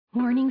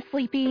Morning,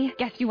 Sleepy.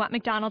 Guess you want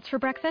McDonald's for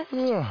breakfast?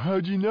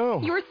 How'd you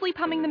know? You were sleep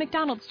humming the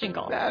McDonald's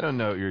jingle. I don't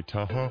know what you're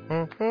talking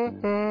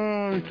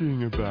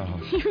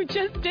about. You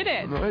just did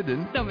it. No, I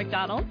didn't. So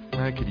McDonald's?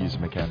 I could use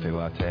my cafe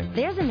latte.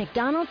 There's a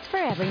McDonald's for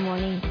every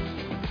morning.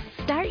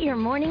 Start your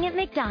morning at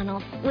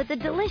McDonald's with a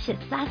delicious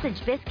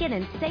sausage biscuit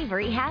and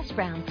savory hash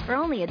browns for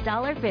only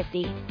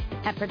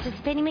 $1.50. At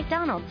participating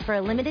McDonald's for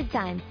a limited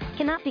time.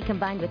 Cannot be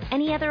combined with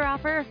any other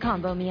offer or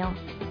combo meal.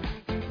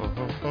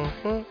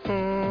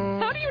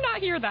 How do you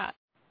not hear that?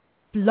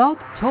 Blog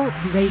Talk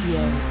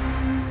Radio.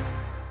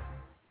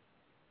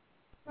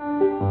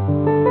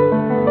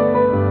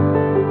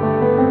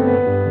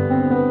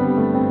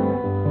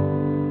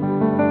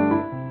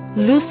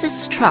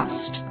 Lucis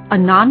Trust, a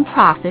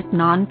non-profit,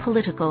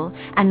 non-political,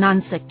 and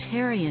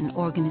non-sectarian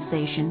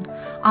organization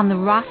on the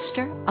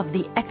roster of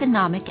the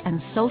Economic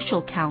and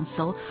Social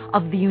Council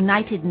of the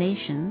United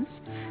Nations,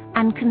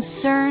 and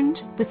concerned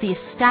with the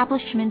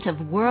establishment of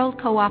world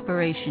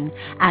cooperation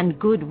and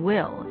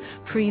goodwill,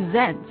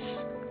 presents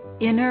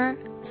Inner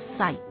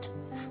Sight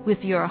with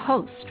your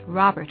host,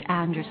 Robert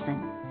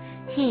Anderson.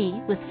 He,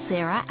 with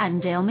Sarah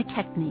and Dale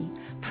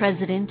McKechnie,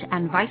 President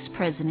and Vice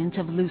President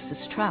of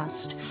Lucis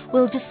Trust,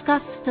 will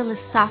discuss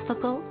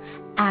philosophical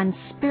and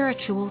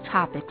spiritual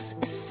topics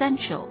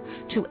essential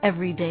to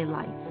everyday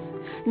life.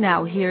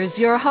 Now here's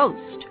your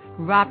host,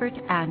 Robert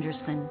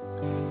Anderson.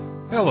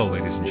 Hello,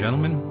 ladies and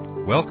gentlemen.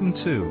 Welcome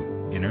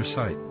to Inner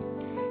Sight.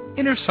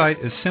 Inner sight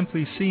is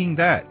simply seeing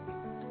that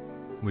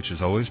which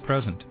is always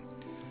present,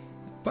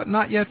 but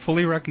not yet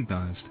fully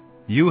recognized.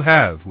 You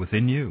have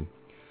within you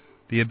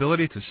the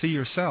ability to see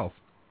yourself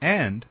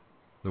and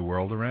the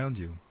world around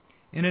you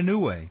in a new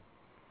way,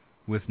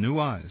 with new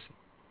eyes.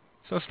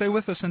 So stay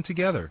with us, and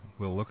together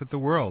we'll look at the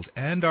world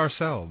and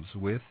ourselves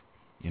with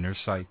inner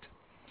sight.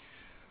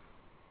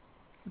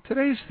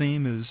 Today's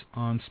theme is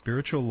on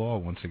spiritual law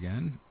once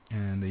again.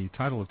 And the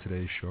title of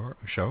today's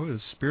show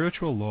is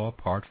Spiritual Law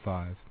Part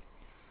 5,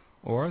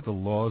 or The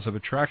Laws of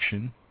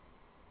Attraction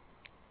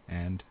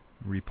and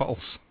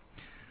Repulse.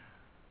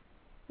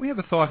 We have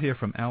a thought here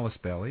from Alice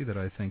Bailey that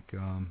I think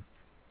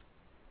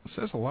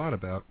says a lot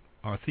about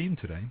our theme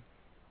today.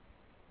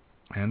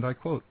 And I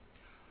quote,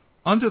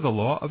 "Under the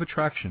law of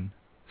attraction,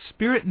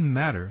 spirit and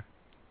matter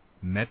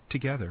met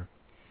together,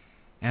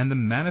 and the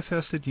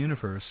manifested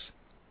universe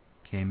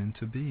came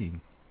into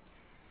being."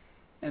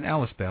 And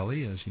Alice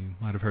Bailey, as you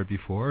might have heard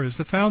before, is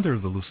the founder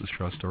of the Lucis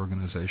Trust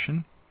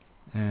organization,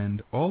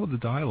 and all of the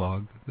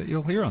dialogue that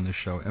you'll hear on this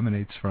show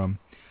emanates from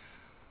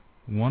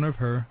one of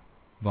her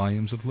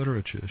volumes of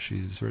literature.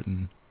 She's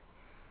written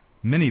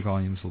many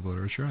volumes of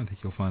literature. I think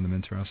you'll find them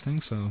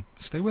interesting, so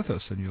stay with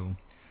us and you'll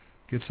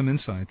get some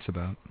insights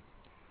about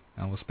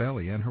Alice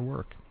Bailey and her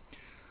work.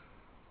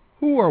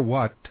 Who or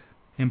what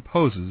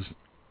imposes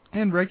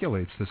and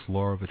regulates this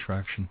law of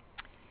attraction?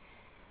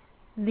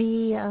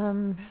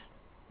 The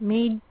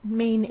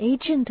main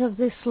agent of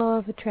this law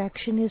of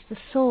attraction is the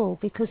soul,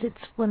 because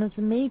it's one of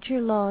the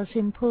major laws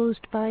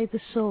imposed by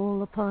the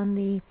soul upon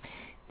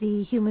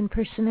the human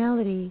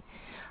personality.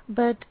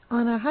 But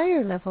on a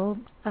higher level,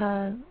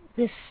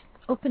 this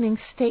opening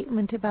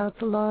statement about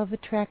the law of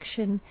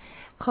attraction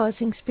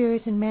causing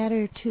spirit and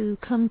matter to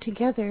come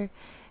together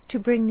to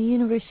bring the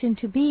universe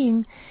into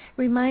being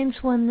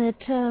reminds one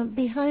that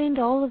behind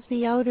all of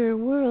the outer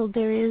world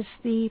there is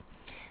the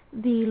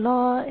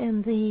law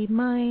and the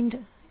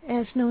mind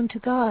as known to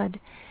God.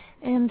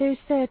 And there's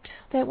that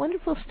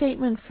wonderful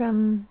statement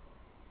from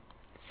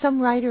some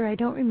writer, I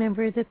don't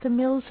remember, that the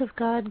mills of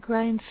God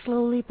grind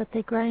slowly, but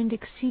they grind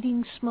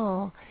exceeding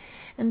small.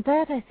 And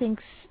that, I think,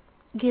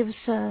 gives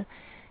us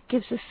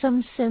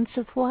some sense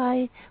of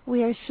why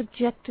we are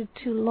subjected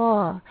to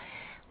law.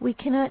 We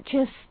cannot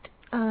just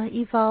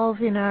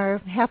evolve in our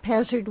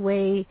haphazard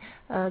way,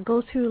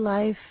 go through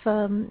life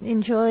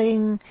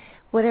enjoying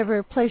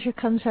whatever pleasure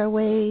comes our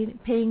way,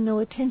 paying no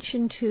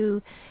attention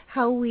to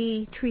how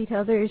we treat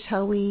others,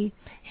 how we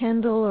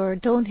handle or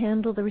don't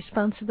handle the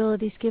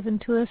responsibilities given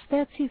to us.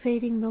 That's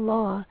evading the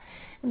law.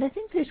 And I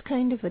think there's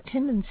kind of a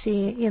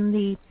tendency in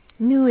the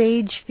New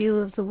Age view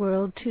of the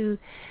world to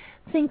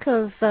think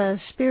of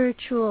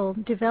spiritual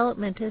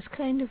development as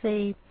kind of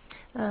a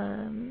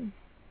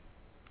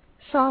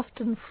soft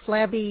and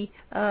flabby,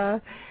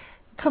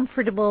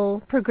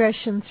 comfortable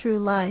progression through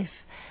life.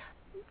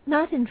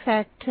 Not, in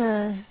fact,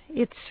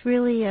 it's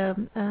really a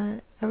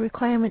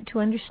requirement to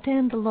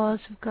understand the laws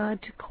of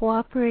God, to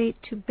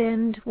cooperate, to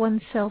bend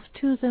oneself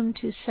to them,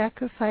 to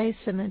sacrifice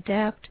and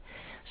adapt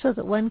so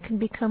that one can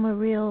become a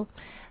real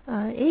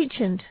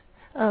agent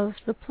of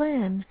the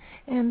plan.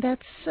 And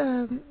that's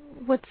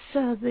what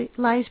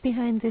lies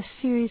behind this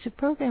series of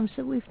programs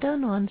that we've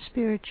done on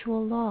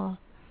spiritual law.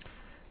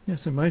 Yes,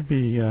 it might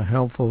be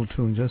helpful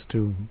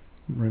to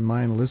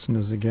remind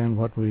listeners again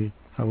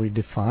how we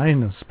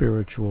define a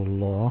spiritual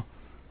law,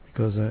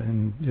 because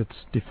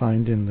it's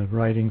defined in the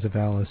writings of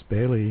Alice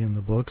Bailey in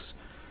the books,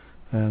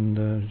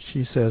 and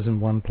she says in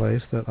one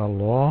place that a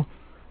law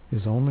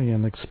is only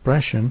an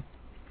expression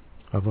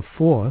of a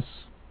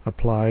force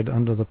applied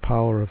under the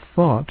power of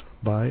thought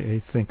by a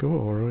thinker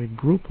or a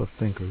group of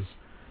thinkers.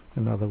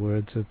 In other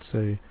words, it's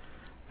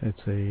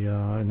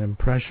an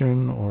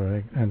impression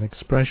or an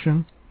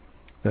expression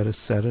that is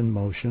set in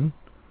motion,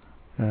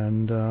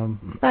 and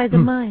by the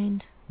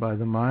mind. By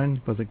the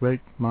mind, by the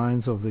great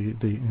minds of the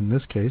in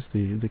this case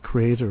the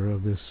creator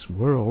of this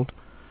world,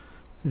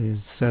 is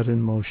set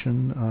in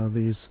motion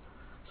these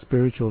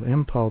spiritual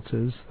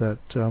impulses that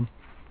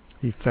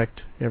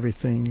affect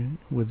everything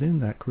within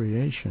that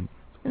creation.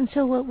 And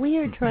so what we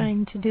are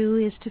trying to do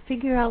is to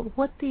figure out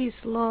what these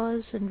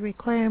laws and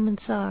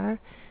requirements are,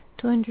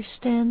 to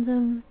understand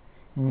them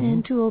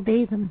and to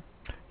obey them.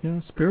 Yeah,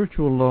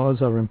 spiritual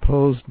laws are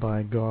imposed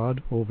by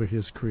God over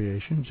His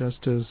creation,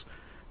 just as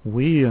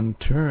we in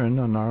turn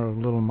on our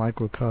little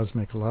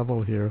microcosmic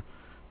level here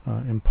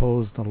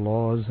impose the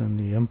laws and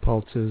the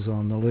impulses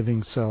on the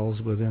living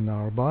cells within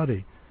our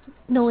body.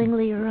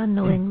 Knowingly or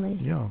unknowingly.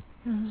 Yeah.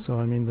 So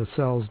I mean, the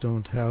cells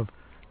don't have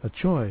a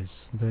choice.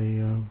 They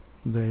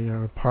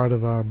are part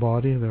of our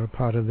body. They're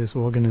part of this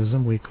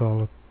organism we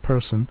call a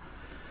person.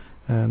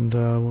 And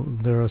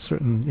there are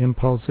certain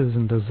impulses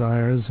and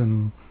desires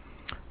and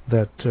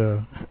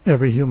that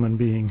every human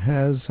being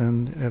has,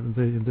 and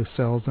the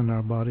cells in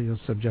our body are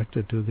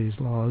subjected to these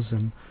laws.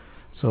 And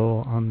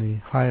so on the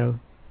higher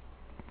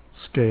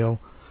scale,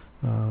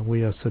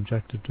 we are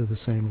subjected to the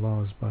same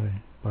laws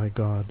by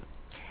God.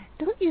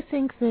 Don't you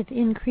think that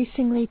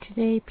increasingly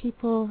today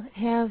people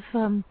have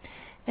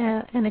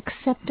an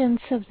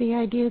acceptance of the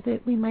idea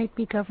that we might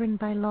be governed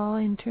by law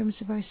in terms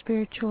of our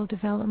spiritual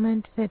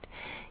development, that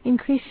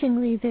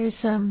increasingly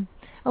there's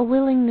a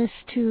willingness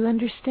to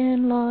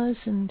understand laws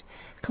and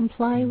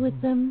comply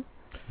with them?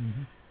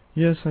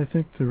 Yes, I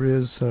think there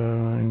is,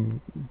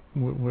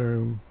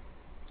 where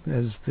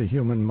as the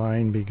human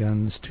mind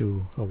begins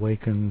to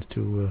awaken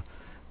to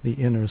the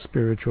inner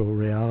spiritual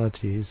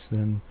realities,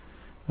 then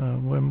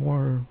we're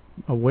more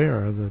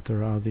aware that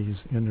there are these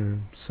inner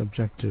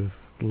subjective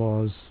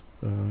laws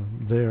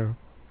there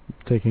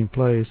taking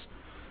place.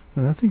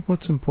 And I think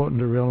what's important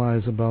to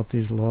realize about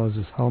these laws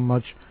is how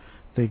much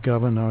they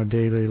govern our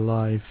daily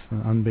life,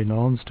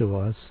 unbeknownst to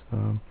us.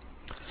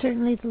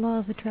 Certainly the law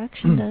of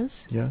attraction does.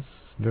 Yes,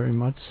 very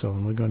much so,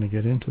 and we're going to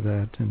get into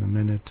that in a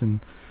minute. And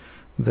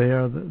they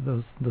are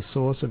the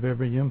source of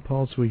every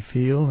impulse we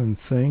feel and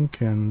think,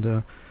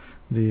 and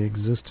the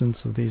existence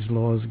of these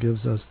laws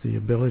gives us the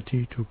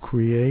ability to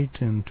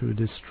create and to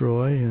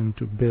destroy and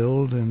to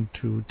build and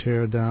to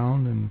tear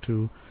down and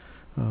to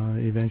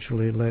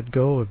eventually let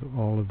go of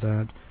all of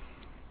that.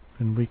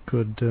 And we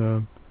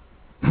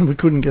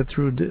couldn't get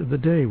through the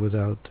day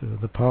without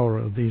the power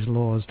of these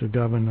laws to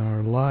govern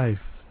our life.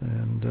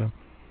 And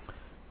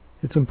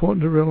it's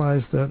important to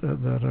realize that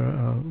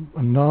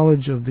a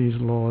knowledge of these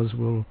laws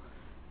will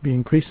be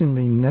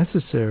increasingly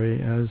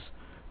necessary as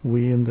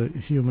we in the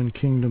human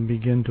kingdom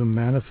begin to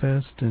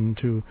manifest and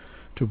to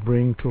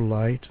bring to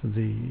light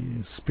the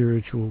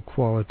spiritual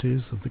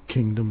qualities of the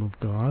kingdom of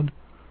God,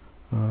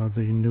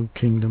 the new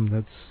kingdom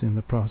that's in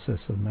the process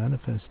of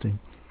manifesting.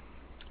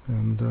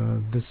 And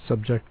this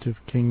subjective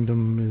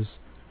kingdom is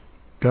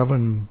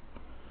governed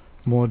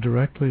more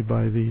directly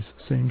by these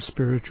same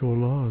spiritual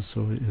laws,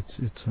 so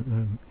it's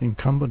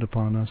incumbent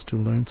upon us to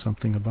learn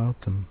something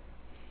about them.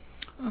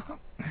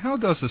 How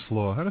does this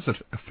law, how does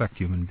it affect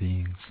human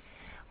beings?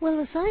 Well,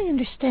 as I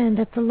understand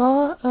it, the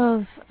law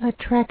of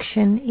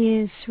attraction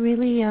is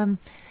really an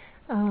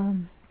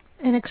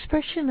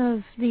expression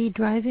of the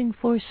driving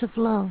force of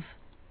love,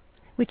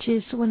 which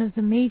is one of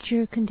the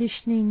major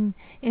conditioning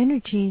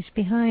energies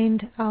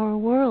behind our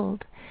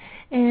world.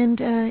 And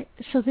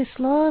so this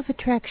law of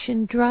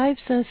attraction drives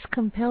us,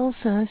 compels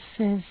us,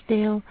 as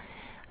Dale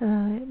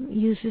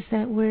uses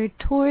that word,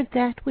 toward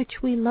that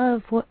which we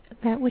love,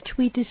 that which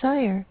we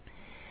desire.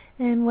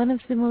 And one of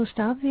the most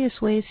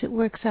obvious ways it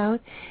works out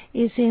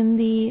is in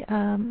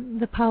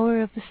the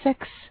power of the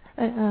sex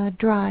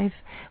drive,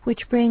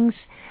 which brings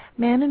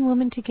man and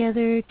woman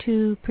together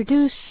to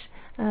produce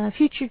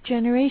future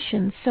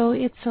generations. So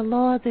it's a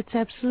law that's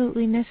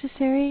absolutely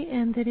necessary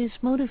and that is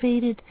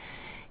motivated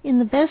in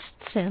the best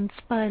sense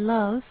by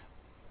love.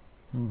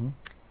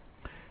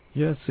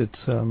 Yes, it's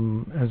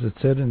as it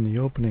said in the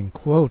opening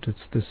quote, it's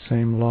this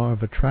same law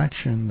of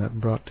attraction that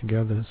brought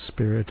together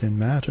spirit and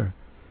matter.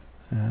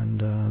 And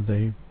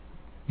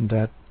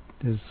that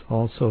is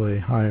also a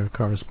higher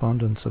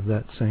correspondence of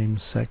that same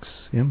sex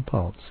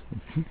impulse,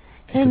 if you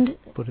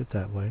could put it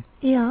that way.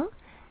 Yeah.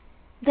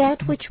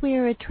 That which we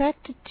are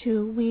attracted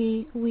to,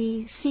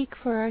 we seek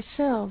for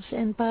ourselves.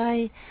 And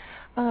by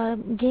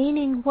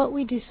gaining what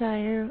we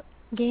desire,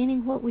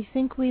 gaining what we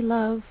think we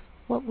love,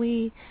 what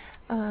we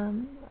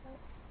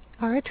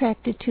are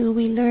attracted to,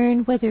 we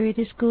learn whether it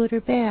is good or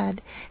bad.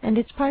 And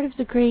it's part of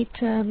the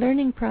great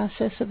learning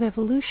process of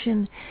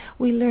evolution.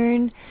 We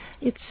learn,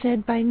 it's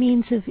said, by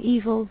means of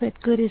evil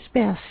that good is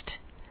best.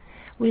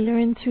 We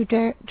learn through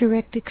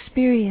direct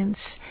experience,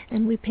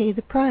 and we pay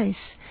the price.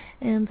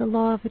 And the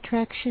law of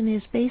attraction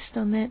is based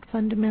on that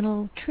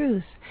fundamental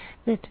truth,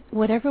 that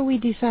whatever we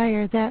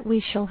desire, that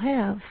we shall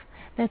have.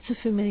 That's a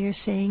familiar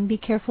saying, be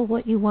careful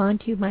what you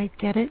want, you might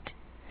get it.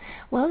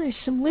 Well, there's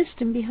some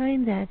wisdom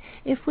behind that.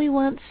 If we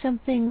want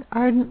something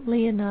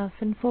ardently enough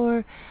and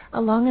for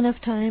a long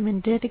enough time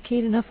and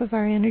dedicate enough of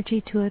our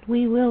energy to it,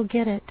 we will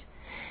get it.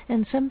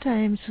 And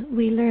sometimes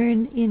we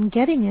learn in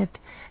getting it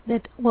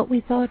that what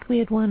we thought we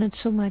had wanted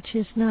so much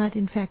is not,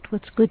 in fact,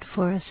 what's good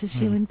for us as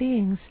human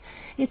beings.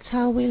 It's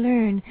how we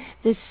learn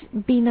this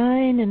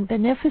benign and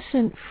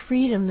beneficent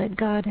freedom that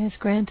God has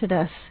granted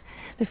us,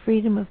 the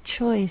freedom of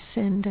choice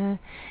and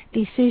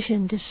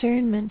decision,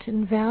 discernment,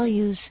 and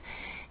values,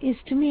 is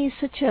to me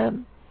such a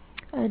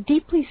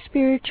deeply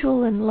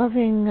spiritual and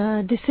loving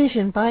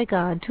decision by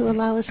God to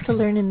allow us to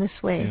learn in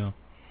this way. Yeah.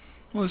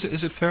 Well, is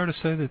it fair to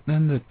say that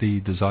then that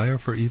the desire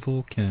for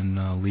evil can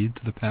lead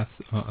to the path,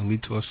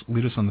 lead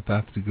us on the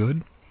path to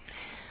good?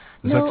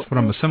 No, that's what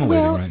I'm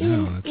assimilating right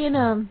now.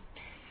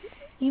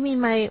 You mean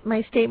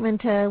my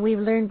statement? We've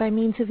learned by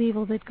means of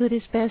evil that good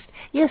is best.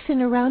 Yes, in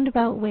a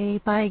roundabout way,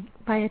 by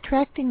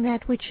attracting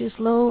that which is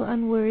low,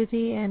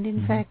 unworthy, and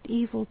in fact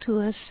evil to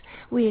us,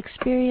 we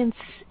experience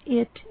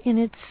it in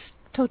its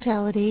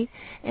totality,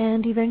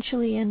 and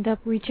eventually end up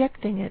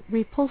rejecting it,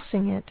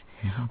 repulsing it.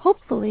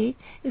 Hopefully,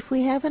 if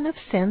we have enough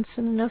sense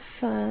and enough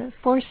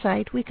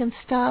foresight, we can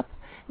stop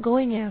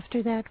going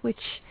after that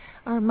which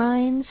our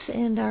minds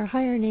and our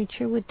higher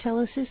nature would tell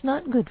us is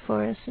not good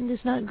for us and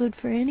is not good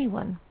for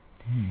anyone.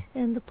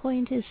 And the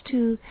point is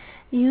to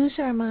use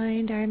our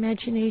mind, our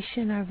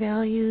imagination, our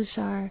values,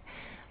 our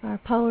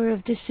power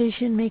of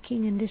decision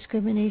making and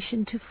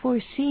discrimination to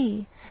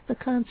foresee the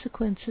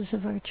consequences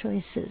of our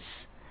choices.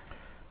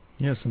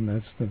 Yes, and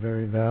that's the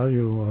very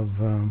value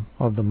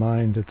of the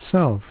mind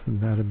itself,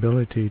 and that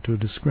ability to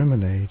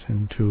discriminate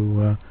and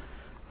to,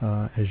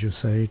 as you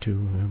say,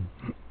 to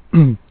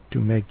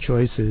make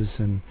choices.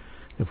 And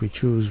if we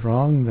choose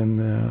wrong,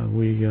 then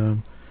we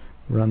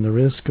run the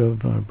risk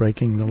of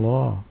breaking the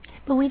law.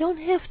 But we don't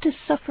have to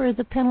suffer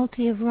the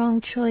penalty of wrong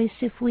choice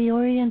if we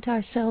orient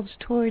ourselves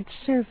towards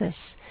service.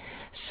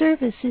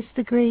 Service is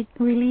the great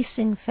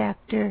releasing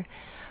factor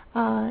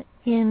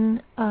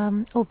in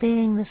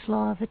obeying this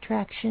law of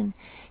attraction.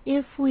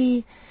 If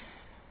we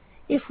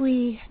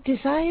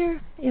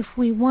desire, if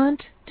we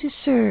want to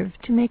serve,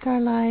 to make our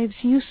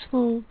lives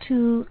useful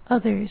to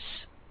others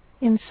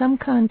in some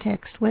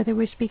context, whether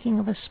we're speaking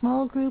of a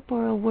small group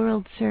or a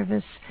world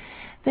service,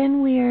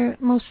 then we are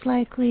most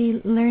likely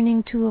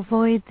learning to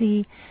avoid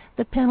the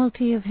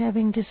penalty of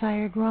having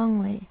desired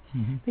wrongly.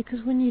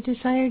 Because when you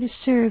desire to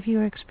serve, you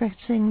are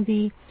expressing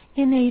the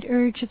innate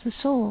urge of the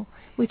soul,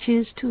 which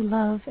is to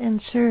love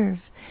and serve.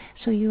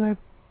 So you are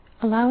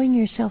allowing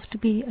yourself to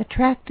be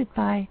attracted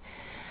by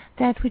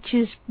that which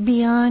is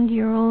beyond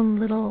your own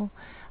little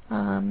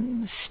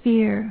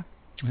sphere.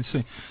 I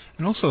see.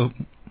 And also,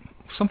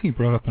 something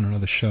brought up in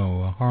another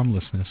show,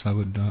 harmlessness. I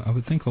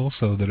would think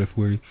also that if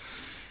we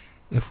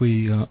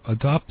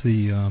adopt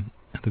the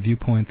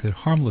viewpoint that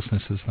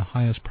harmlessness is the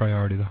highest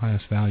priority, the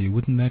highest value,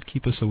 wouldn't that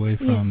keep us away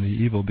from the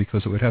evil,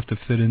 because it would have to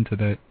fit into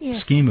that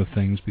scheme of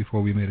things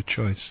before we made a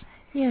choice?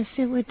 Yes,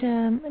 it would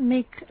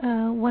make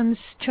one's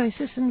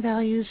choices and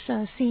values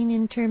seen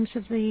in terms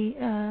of the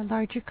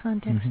larger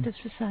context of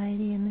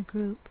society and the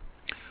group.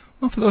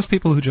 Well, for those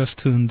people who just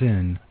tuned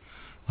in,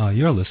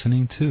 you're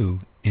listening to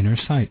Inner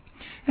Sight.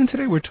 And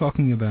today we're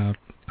talking about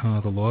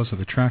the laws of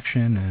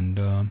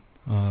attraction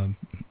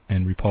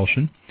and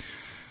repulsion.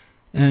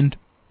 And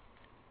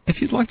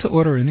if you'd like to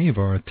order any of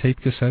our tape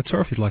cassettes,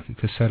 or if you'd like a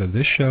cassette of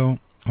this show,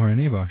 or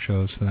any of our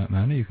shows for that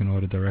matter, you can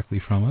order directly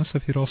from us.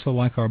 If you'd also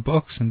like our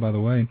books, and by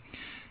the way,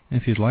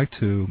 if you'd like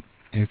to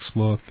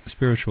explore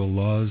spiritual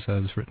laws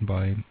as written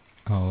by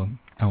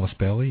Alice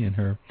Bailey in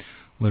her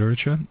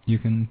literature, you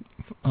can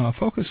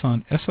focus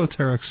on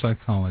Esoteric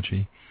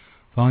Psychology,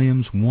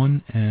 Volumes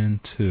 1 and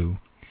 2.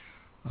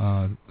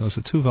 Those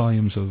are 2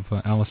 volumes of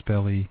Alice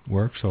Bailey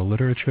works or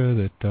literature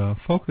that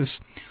focus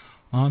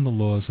on the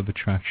laws of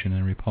attraction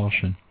and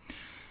repulsion.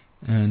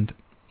 And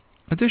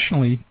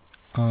additionally,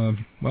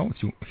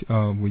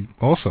 we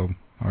also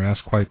are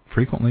asked quite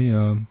frequently,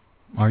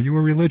 are you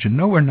a religion?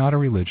 No, we're not a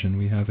religion.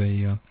 We have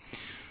a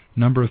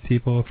number of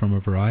people from a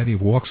variety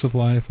of walks of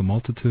life, a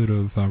multitude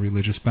of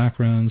religious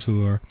backgrounds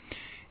who are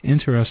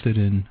interested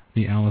in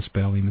the Alice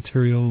Bailey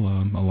material.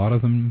 A lot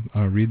of them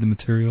read the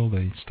material.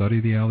 They study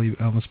the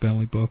Alice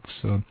Bailey books.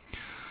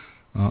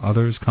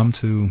 Others come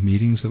to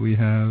meetings that we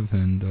have,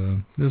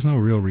 and there's no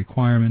real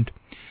requirement.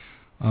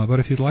 But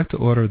if you'd like to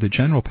order the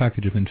general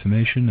package of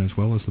information as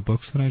well as the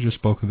books that I just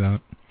spoke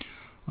about,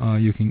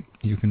 you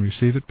can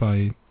receive it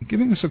by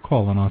giving us a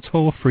call on our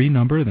toll-free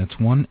number. That's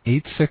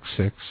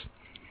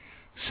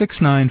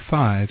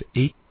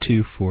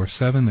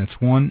 1-866-695-8247. That's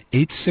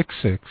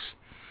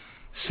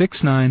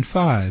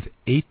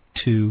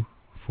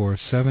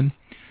 1-866-695-8247.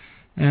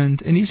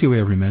 And an easy way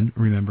of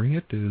remembering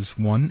it is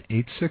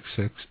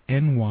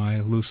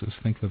 1-866-NY-LUCIS.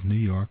 Think of New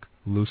York,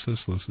 Lucis.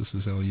 Lucis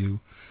is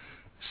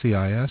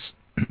L-U-C-I-S.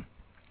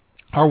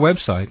 Our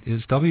website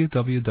is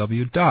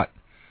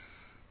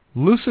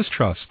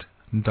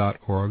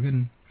www.lucistrust.org,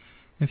 and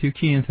if you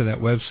key into that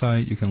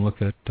website, you can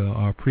look at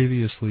our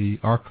previously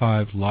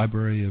archived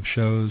library of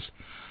shows,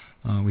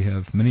 We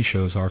have many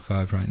shows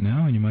archived right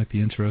now, and you might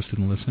be interested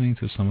in listening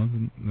to some of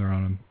them. They're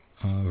on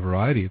a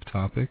variety of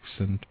topics,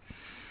 and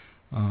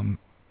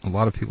a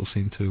lot of people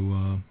seem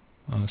to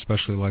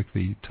especially like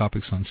the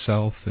topics on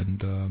self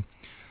and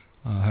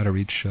how to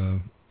reach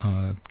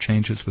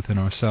changes within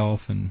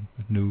ourself and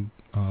new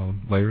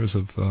layers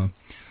of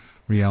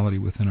reality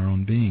within our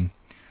own being.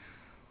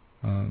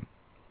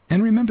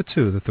 And remember,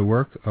 too, that the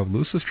work of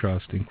Lucis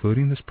Trust,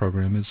 including this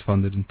program, is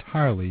funded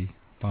entirely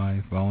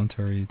by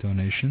voluntary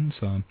donations.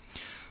 I'm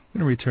going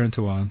to return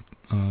to our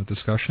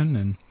discussion,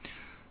 and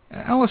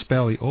Alice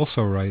Bailey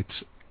also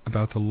writes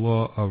about the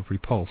law of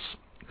repulse.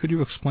 Could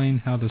you explain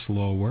how this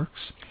law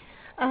works?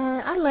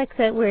 I like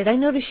that word. I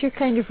notice you're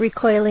kind of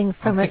recoiling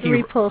from it.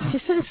 Repulse.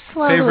 You're sort of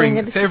swallowing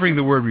it. Favoring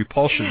the word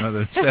repulsion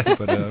rather than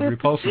but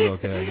repulsive,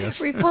 okay, I guess.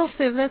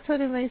 Repulsive. That's one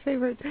of my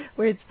favorite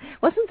words.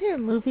 Wasn't there a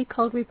movie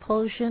called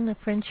Repulsion, a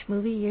French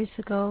movie years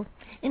ago?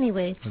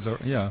 Anyway,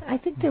 yeah. I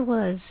think there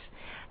was.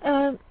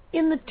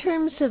 In the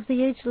terms of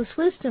the Ageless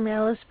Wisdom,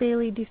 Alice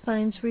Bailey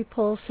defines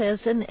repulse as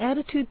an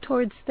attitude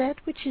towards that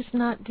which is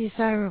not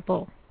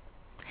desirable.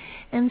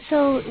 And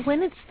so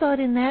when it's thought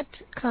in that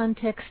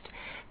context,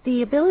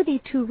 the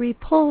ability to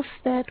repulse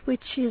that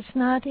which is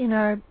not in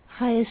our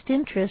highest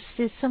interest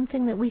is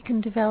something that we can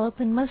develop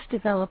and must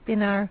develop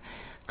in our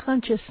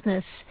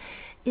consciousness.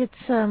 It's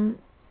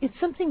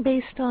something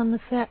based on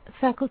the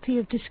faculty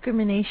of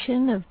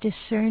discrimination, of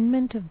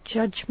discernment, of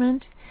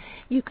judgment.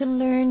 You can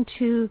learn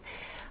to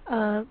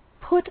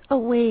put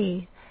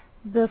away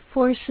the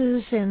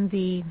forces and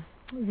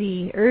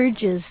the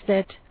urges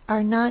that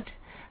are not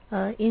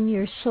in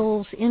your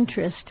soul's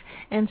interest.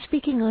 And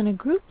speaking on a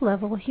group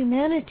level,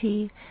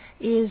 humanity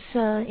is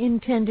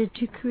intended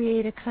to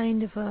create a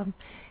kind of a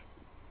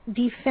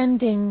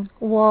defending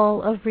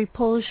wall of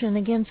repulsion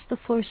against the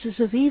forces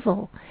of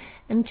evil.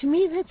 And to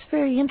me that's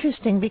very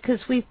interesting, because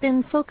we've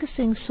been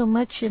focusing so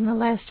much in the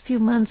last few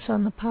months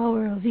on the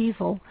power of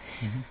evil,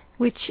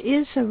 which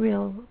is a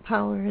real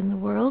power in the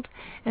world,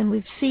 and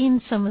we've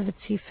seen some of its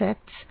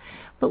effects,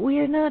 but we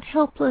are not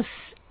helpless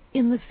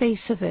in the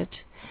face of it.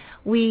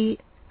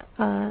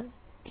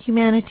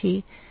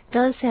 Humanity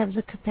does have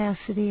the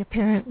capacity,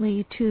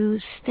 apparently, to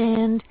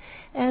stand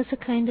as a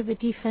kind of a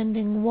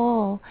defending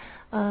wall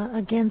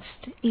against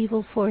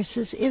evil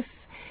forces.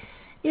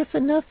 If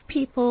enough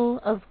people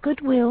of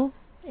goodwill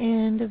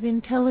and of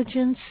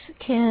intelligence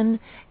can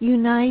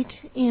unite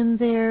in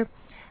their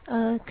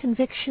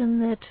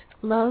conviction that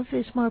love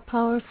is more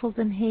powerful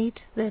than hate,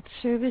 that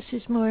service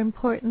is more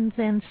important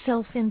than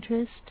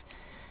self-interest,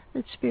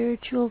 that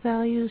spiritual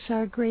values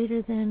are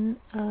greater than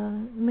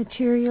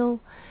material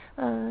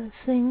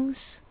things,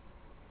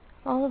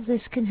 all of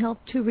this can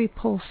help to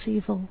repulse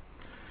evil.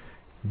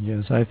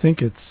 Yes, I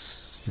think it's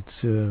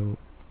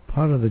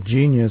part of the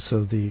genius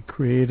of the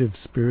creative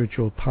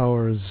spiritual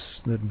powers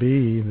that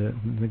be, that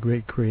the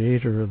great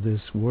creator of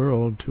this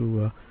world,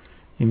 to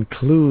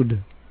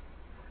include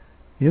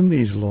in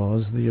these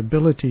laws the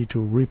ability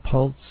to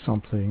repulse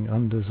something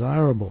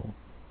undesirable,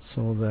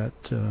 so that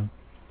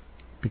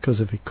because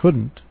if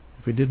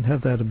we didn't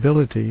have that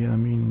ability, I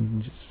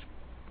mean,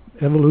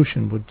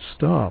 evolution would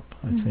stop,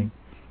 I think,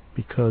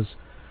 because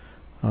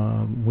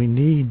we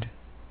need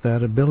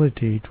that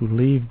ability to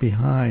leave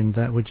behind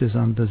that which is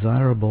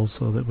undesirable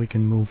so that we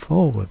can move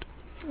forward.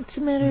 It's a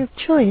matter of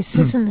choice,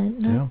 isn't it?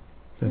 No? Yeah,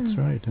 that's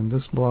right. And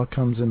this law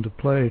comes into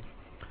play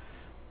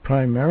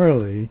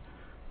primarily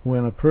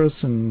when a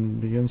person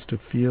begins to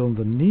feel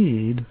the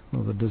need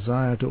or the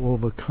desire to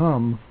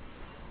overcome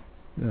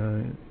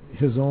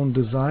his own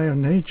desire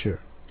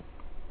nature,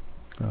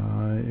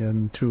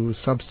 and to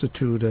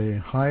substitute a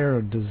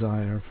higher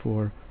desire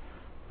for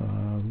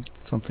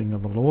something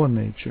of a lower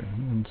nature.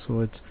 And so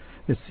it's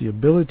the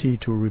ability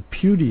to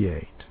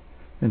repudiate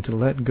and to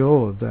let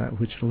go of that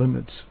which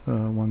limits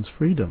one's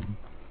freedom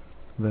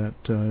that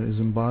is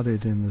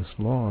embodied in this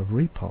law of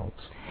repulse.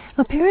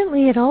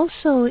 Apparently it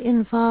also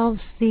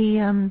involves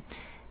the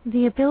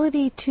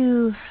ability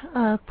to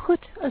put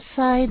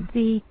aside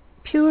the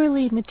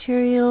purely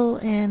material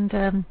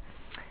and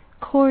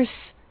coarse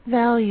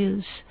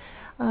values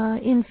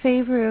in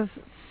favor of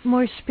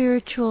more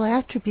spiritual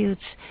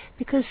attributes,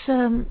 because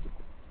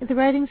the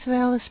writings of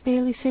Alice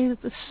Bailey say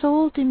that the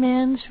soul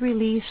demands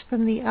release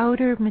from the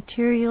outer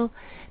material,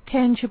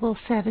 tangible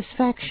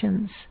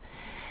satisfactions.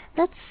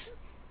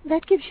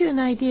 That gives you an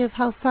idea of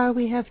how far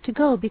we have to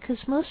go, because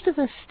most of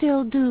us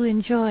still do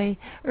enjoy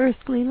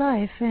earthly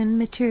life and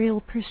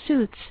material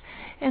pursuits,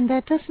 and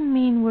that doesn't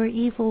mean we're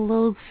evil,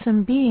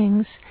 loathsome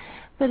beings,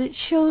 but it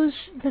shows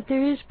that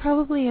there is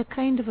probably a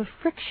kind of a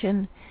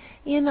friction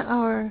in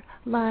our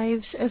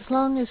lives as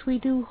long as we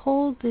do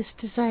hold this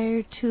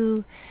desire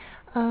to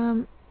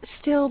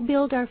still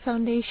build our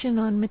foundation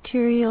on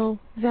material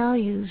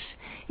values,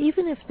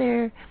 even if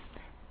they're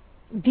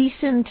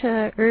decent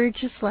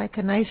urges like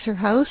a nicer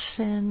house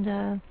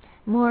and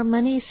more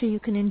money so you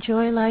can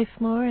enjoy life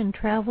more and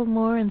travel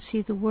more and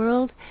see the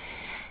world.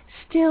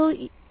 Still,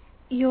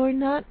 you're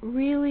not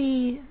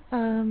really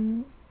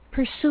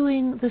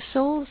pursuing the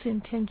soul's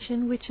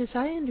intention, which, as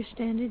I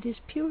understand it, is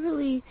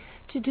purely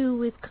to do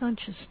with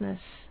consciousness,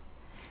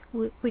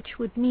 which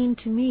would mean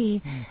to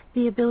me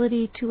the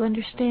ability to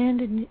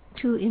understand and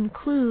to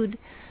include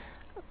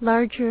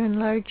larger and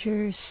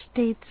larger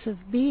states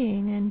of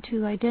being and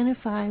to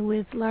identify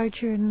with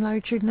larger and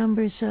larger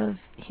numbers of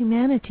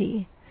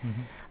humanity.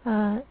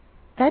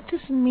 That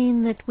doesn't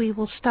mean that we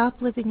will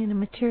stop living in a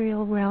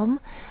material realm,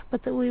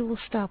 but that we will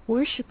stop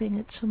worshiping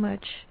it so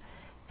much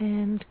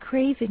and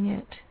craving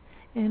it,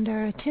 and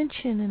our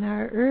attention and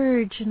our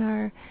urge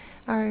and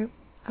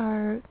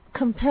our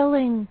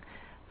compelling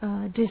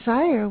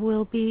desire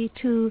will be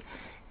to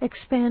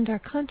expand our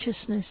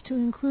consciousness to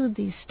include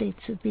these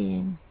states of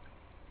being.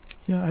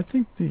 Yeah, I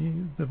think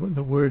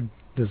the word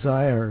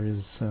desire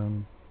is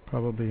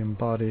probably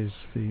embodies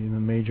the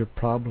major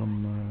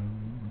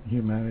problem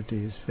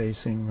humanity is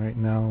facing right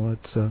now.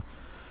 It's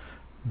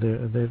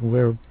that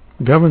we're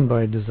governed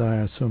by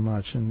desire so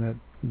much, and that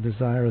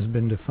desire has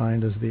been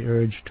defined as the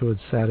urge towards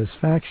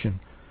satisfaction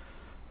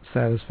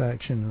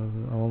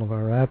of all of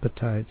our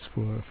appetites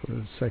for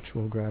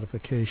sexual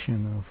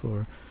gratification, or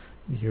for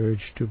the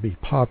urge to be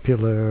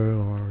popular,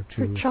 or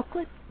to For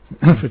chocolate?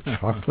 For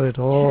chocolate,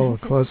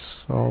 of course,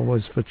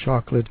 always for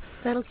chocolate.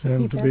 That'll keep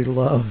and me to back. be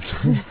loved,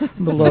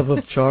 the love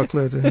of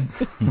chocolate. And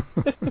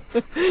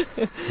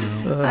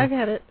I've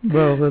had it.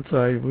 Well, that's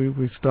right.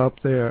 We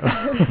stopped there.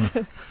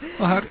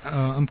 Well,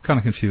 I'm kind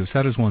of confused.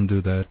 How does one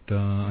do that?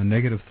 A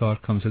negative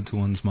thought comes into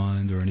one's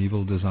mind, or an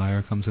evil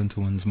desire comes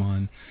into one's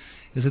mind.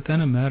 Is it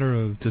then a matter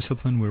of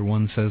discipline where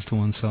one says to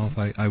oneself,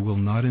 I will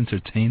not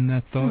entertain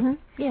that thought?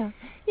 Yeah.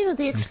 You know,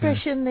 the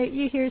expression that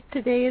you hear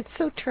today, it's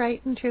so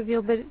trite and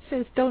trivial, but it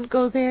says, don't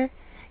go there.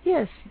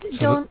 Yes,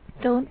 don't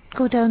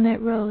go down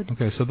that road.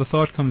 Okay, so the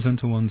thought comes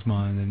into one's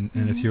mind,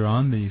 and if you're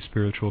on the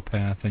spiritual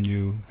path and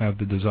you have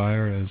the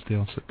desire, as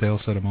Dale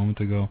said a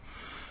moment ago,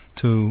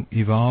 to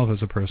evolve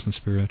as a person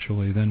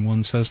spiritually, then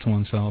one says to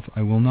oneself,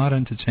 I will not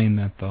entertain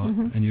that thought,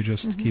 and you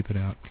just keep it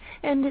out.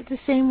 And the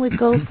same would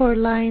go for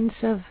lines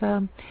of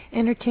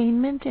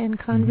entertainment and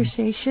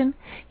conversation.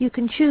 You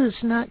can choose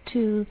not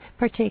to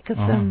partake of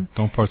them.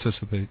 Don't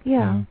participate.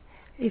 Yeah.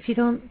 If you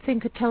don't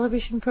think a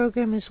television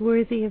program is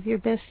worthy of your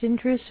best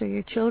interests or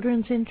your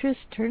children's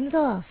interests, turn it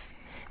off.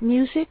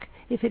 Music,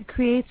 if it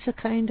creates a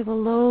kind of a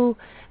low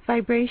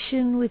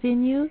vibration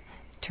within you,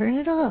 turn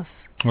it off.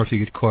 Or if you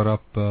get caught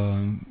up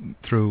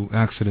through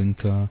accident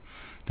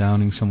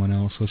downing someone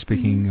else or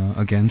speaking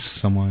against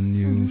someone,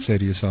 you say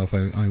to yourself,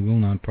 I will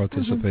not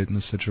participate in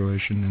this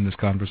situation, in this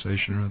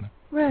conversation, rather.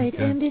 Right,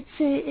 Okay. and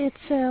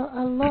it's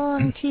a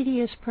long,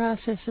 tedious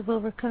process of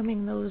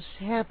overcoming those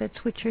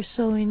habits which are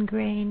so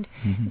ingrained.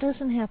 It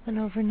doesn't happen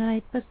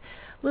overnight, but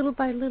little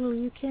by little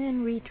you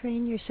can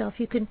retrain yourself.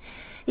 You can,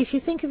 if you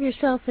think of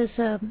yourself as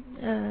a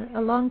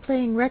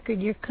long-playing record,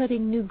 you're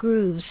cutting new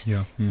grooves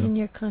in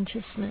your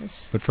consciousness.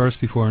 But first,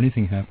 before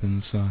anything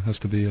happens, has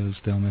to be, as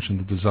Dale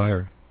mentioned, the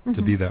desire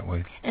to be that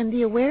way. And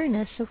the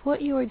awareness of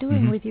what you are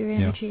doing with your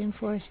energy and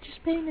force,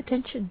 just paying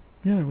attention.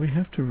 Yeah, we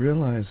have to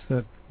realize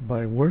that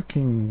by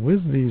working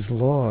with these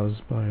laws,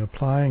 by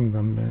applying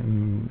them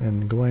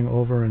and going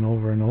over and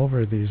over and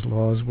over these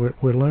laws,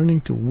 we're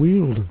learning to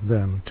wield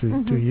them,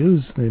 to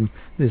use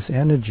this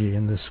energy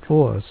and this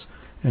force,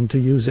 and to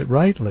use it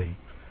rightly.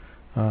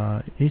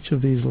 Each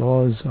of these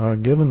laws are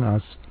given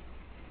us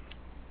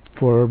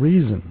for a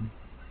reason,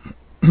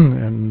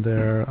 and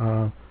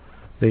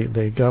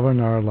they govern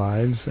our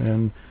lives,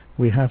 and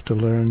we have to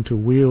learn to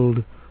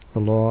wield the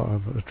law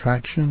of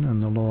attraction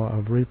and the law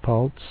of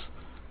repulse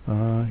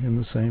in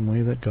the same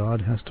way that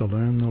God has to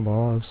learn the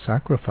law of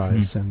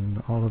sacrifice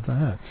and all of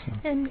that. So.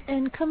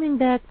 And coming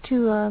back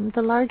to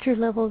the larger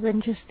level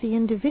than just the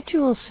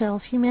individual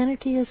self,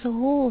 humanity as a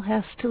whole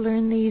has to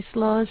learn these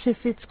laws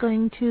if it's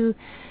going to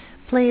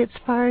play its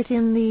part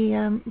in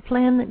the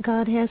plan that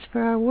God has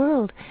for our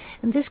world.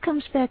 And this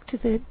comes back to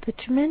the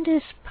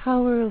tremendous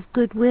power of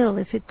goodwill,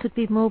 if it could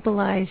be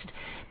mobilized,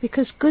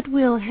 because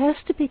goodwill has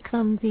to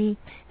become the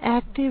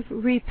active,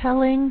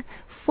 repelling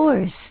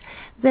force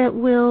that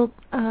will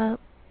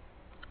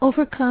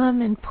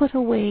overcome and put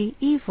away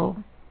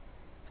evil.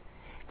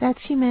 That's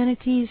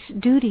humanity's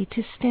duty,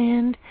 to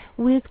stand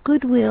with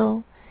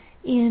goodwill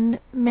in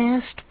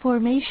massed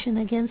formation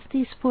against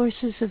these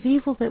forces of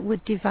evil that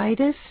would divide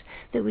us,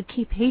 that would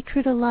keep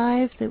hatred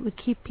alive, that would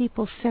keep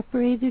people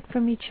separated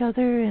from each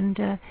other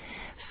and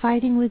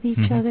fighting with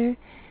each other.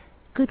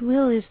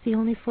 Goodwill is the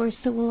only force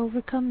that will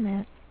overcome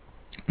that.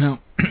 Now,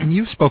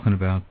 you've spoken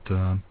about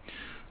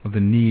of the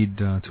need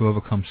to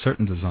overcome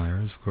certain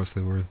desires. Of course,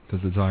 there were the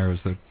desires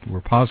that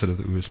were positive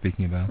that we were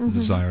speaking about, the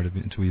desire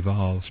to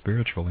evolve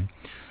spiritually.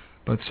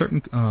 But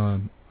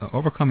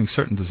overcoming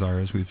certain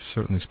desires we've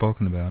certainly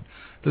spoken about.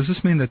 Does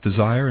this mean that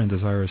desire and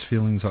desirous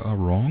feelings are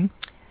wrong?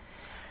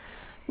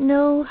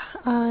 No,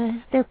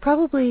 they're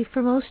probably,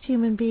 for most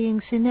human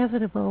beings,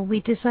 inevitable.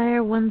 We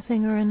desire one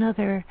thing or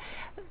another.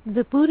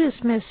 The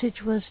Buddha's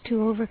message was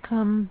to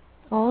overcome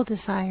all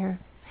desire.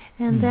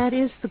 And that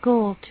is the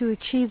goal, to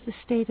achieve the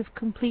state of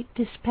complete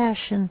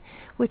dispassion,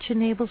 which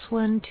enables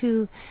one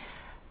to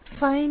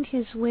find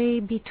his way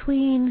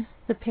between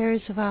the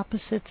pairs of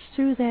opposites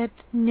through that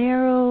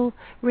narrow,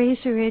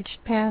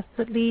 razor-edged path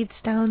that leads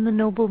down the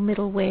noble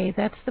middle way.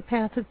 That's the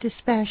path of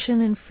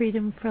dispassion and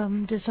freedom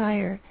from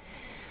desire.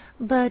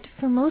 But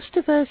for most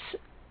of us,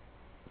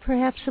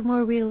 perhaps a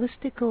more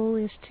realistic goal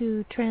is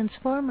to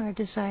transform our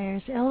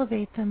desires,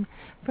 elevate them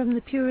from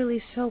the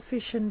purely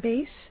selfish and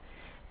base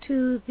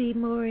to the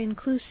more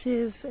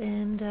inclusive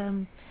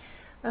and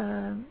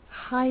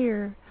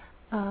higher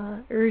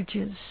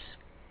urges.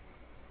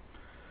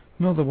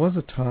 No, there was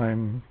a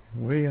time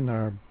way in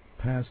our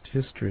past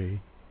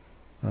history,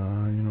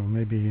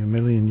 maybe a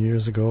million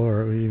years ago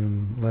or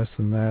even less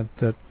than that,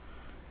 that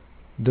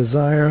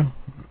desire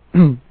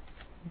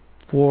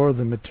for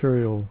the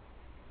material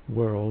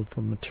world,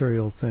 for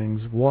material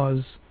things,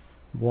 was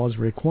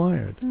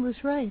required. It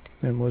was right.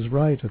 It was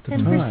right at the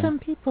time. And for some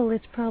people,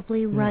 it's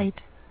probably right.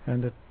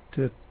 And it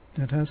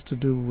has to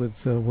do with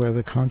where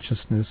the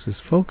consciousness is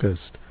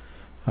focused.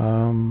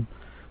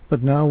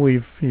 But now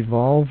we've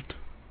evolved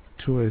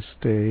to a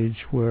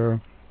stage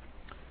where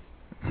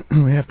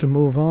we have to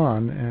move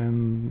on,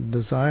 and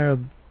desire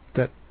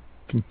that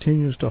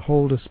continues to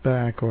hold us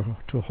back or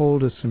to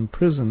hold us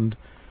imprisoned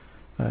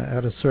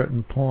at a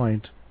certain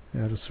point,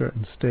 at a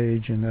certain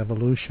stage in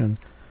evolution,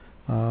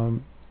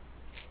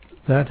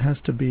 that has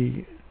to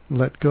be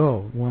let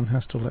go. One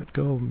has to let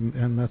go,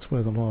 and that's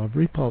where the law of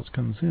repulse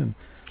comes in.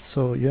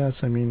 So yes,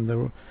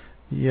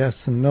 yes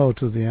and no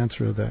to the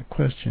answer of that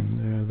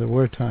question. There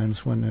were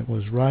times when it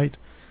was right,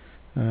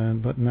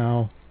 but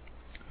now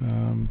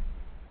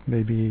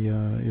maybe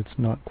it's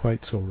not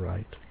quite so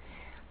right.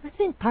 I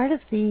think part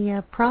of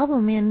the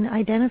problem in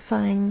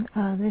identifying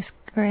this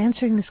or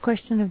answering this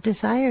question of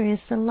desire is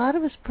that a lot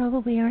of us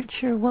probably aren't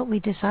sure what we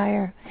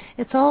desire.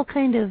 It's all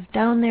kind of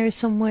down there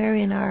somewhere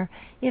in our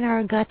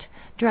gut,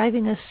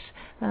 driving us,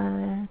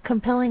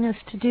 compelling us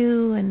to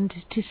do and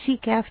to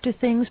seek after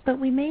things, but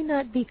we may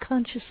not be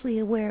consciously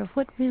aware of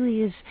what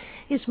really is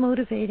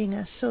motivating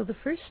us. So the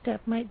first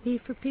step might be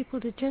for people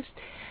to just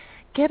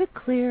get a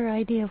clear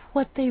idea of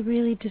what they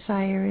really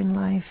desire in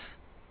life.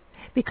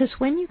 Because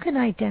when you can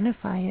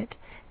identify it,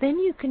 then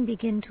you can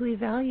begin to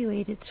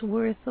evaluate its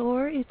worth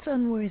or its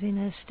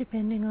unworthiness,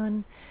 depending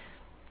on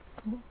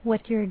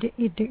what your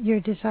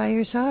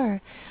desires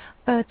are.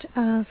 But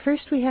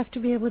first we have to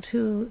be able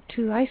to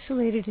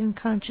isolate it in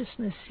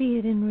consciousness, see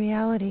it in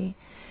reality,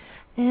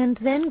 and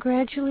then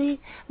gradually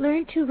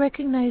learn to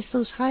recognize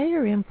those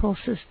higher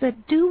impulses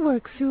that do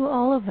work through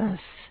all of us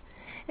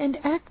and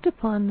act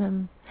upon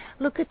them.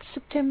 Look at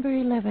September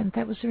 11th.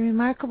 That was a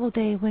remarkable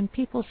day when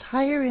people's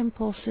higher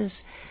impulses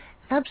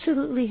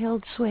absolutely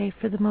held sway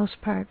for the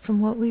most part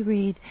from what we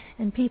read,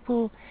 and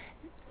people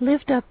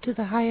lived up to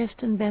the highest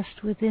and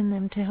best within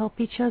them to help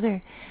each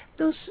other.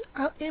 Those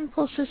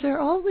impulses are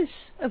always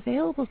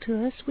available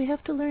to us. We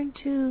have to learn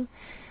to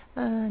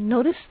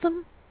notice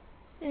them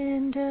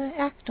and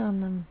act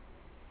on them.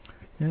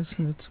 Yes,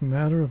 and it's a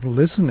matter of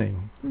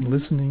listening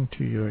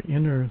to your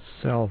inner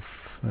self,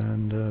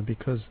 and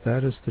because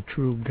that is the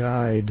true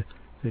guide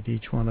that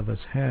each one of us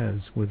has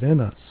within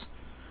us,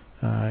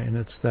 and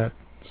it's that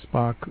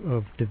spark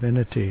of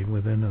divinity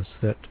within us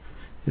that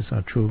is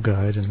our true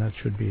guide, and that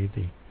should be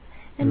the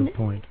real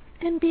point.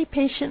 And be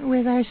patient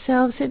with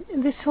ourselves.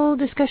 This whole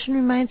discussion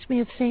reminds me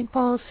of St.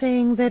 Paul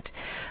saying that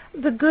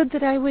the good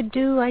that I would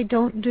do, I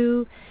don't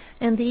do,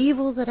 and the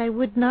evil that I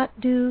would not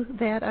do,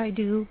 that I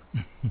do.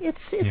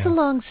 It's a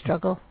long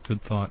struggle.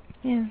 Good thought.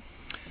 Yeah.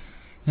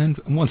 And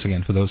once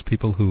again, for those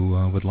people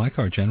who would like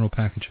our general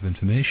package of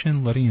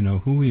information, letting you know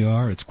who we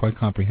are, it's quite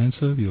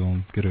comprehensive.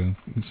 You'll get a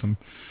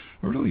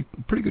really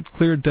pretty good,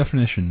 clear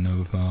definition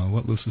of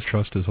what Lucis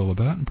Trust is all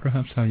about and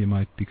perhaps how you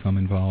might become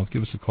involved.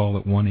 Give us a call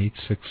at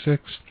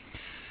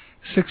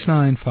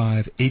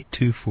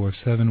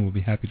 1-866-695-8247. We'll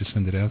be happy to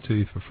send it out to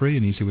you for free.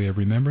 An easy way of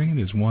remembering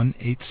it is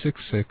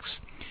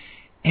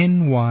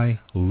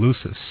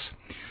 1-866-NY-LUCIS.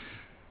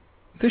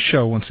 This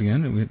show, once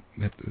again, we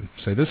have to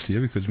say this to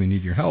you because we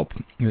need your help.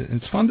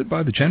 It's funded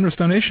by the generous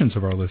donations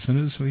of our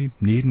listeners. We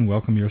need and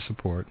welcome your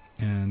support.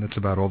 And that's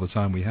about all the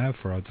time we have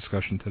for our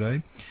discussion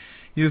today.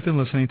 You've been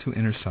listening to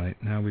Inner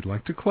Sight. Now we'd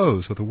like to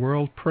close with a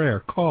world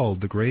prayer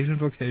called the Great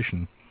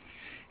Invocation.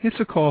 It's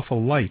a call for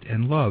light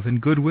and love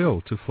and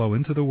goodwill to flow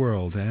into the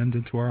world and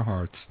into our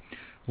hearts.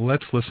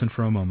 Let's listen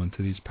for a moment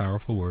to these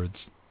powerful words.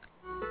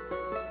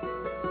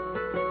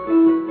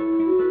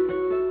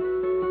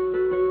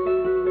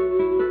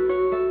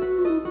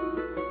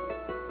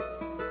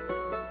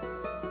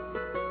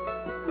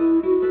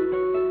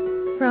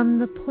 From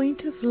the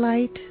point of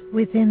light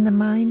within the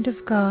mind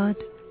of God,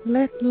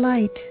 let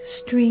light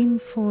stream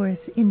forth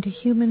into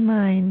human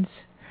minds.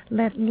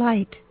 Let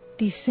light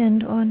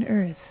descend on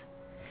earth.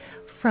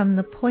 From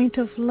the point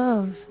of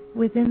love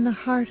within the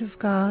heart of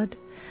God,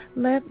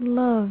 let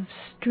love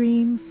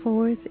stream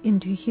forth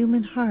into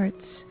human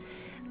hearts.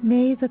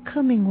 May the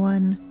coming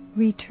one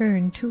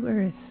return to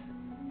earth.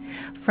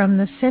 From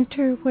the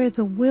center where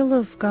the will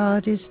of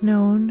God is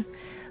known,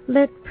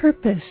 let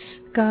purpose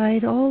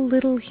guide all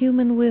little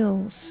human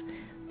wills.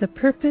 The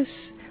purpose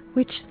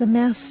which the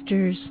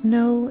masters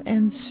know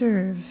and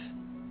serve.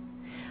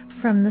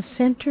 From the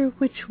center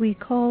which we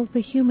call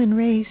the human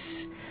race,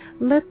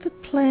 let the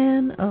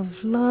plan of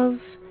love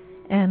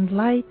and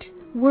light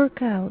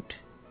work out,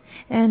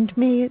 and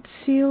may it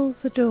seal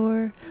the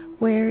door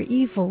where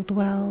evil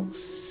dwells.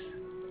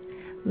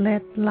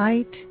 Let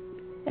light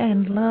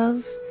and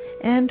love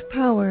and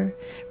power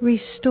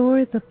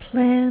restore the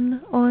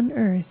plan on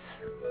earth.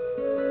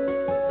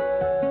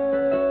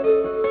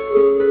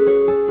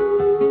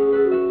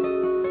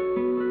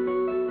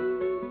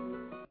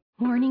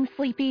 Morning,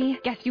 Sleepy.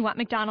 Guess you want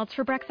McDonald's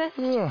for breakfast?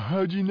 Oh,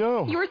 how'd you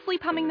know? You were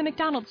asleep humming the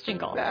McDonald's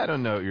jingle. I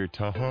don't know what you're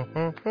talking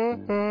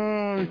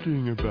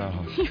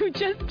about. You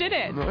just did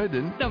it. No, I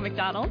didn't. So,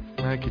 McDonald's?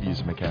 I could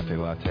use my cafe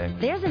latte.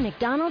 There's a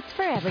McDonald's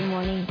for every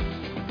morning.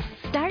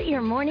 Start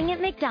your morning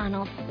at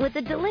McDonald's with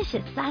a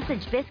delicious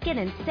sausage biscuit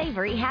and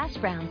savory hash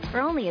browns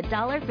for only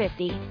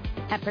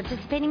 $1.50. At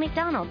participating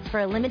McDonald's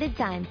for a limited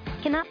time.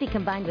 Cannot be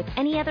combined with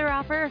any other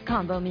offer or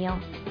combo meal.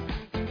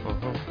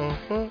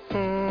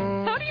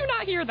 How do you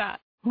not hear that?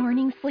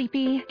 Morning,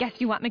 Sleepy. Guess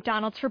you want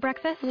McDonald's for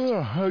breakfast?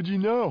 Oh, how'd you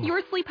know? You were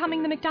asleep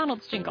humming the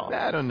McDonald's jingle.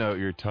 I don't know what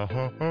you're talking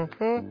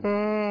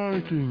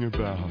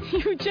about.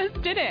 You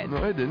just did it. No,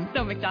 I didn't.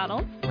 So,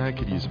 McDonald's? I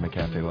could use my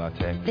cafe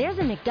latte. There's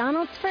a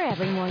McDonald's for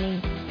every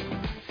morning.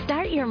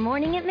 Start your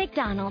morning at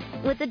McDonald's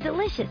with a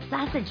delicious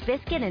sausage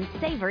biscuit and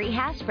savory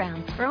hash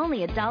browns for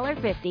only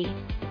 $1.50.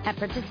 At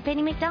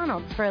participating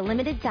McDonald's for a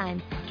limited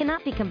time.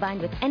 Cannot be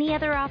combined with any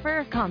other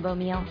offer or combo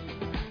meal.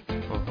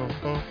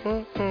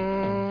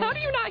 How do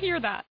you not hear that?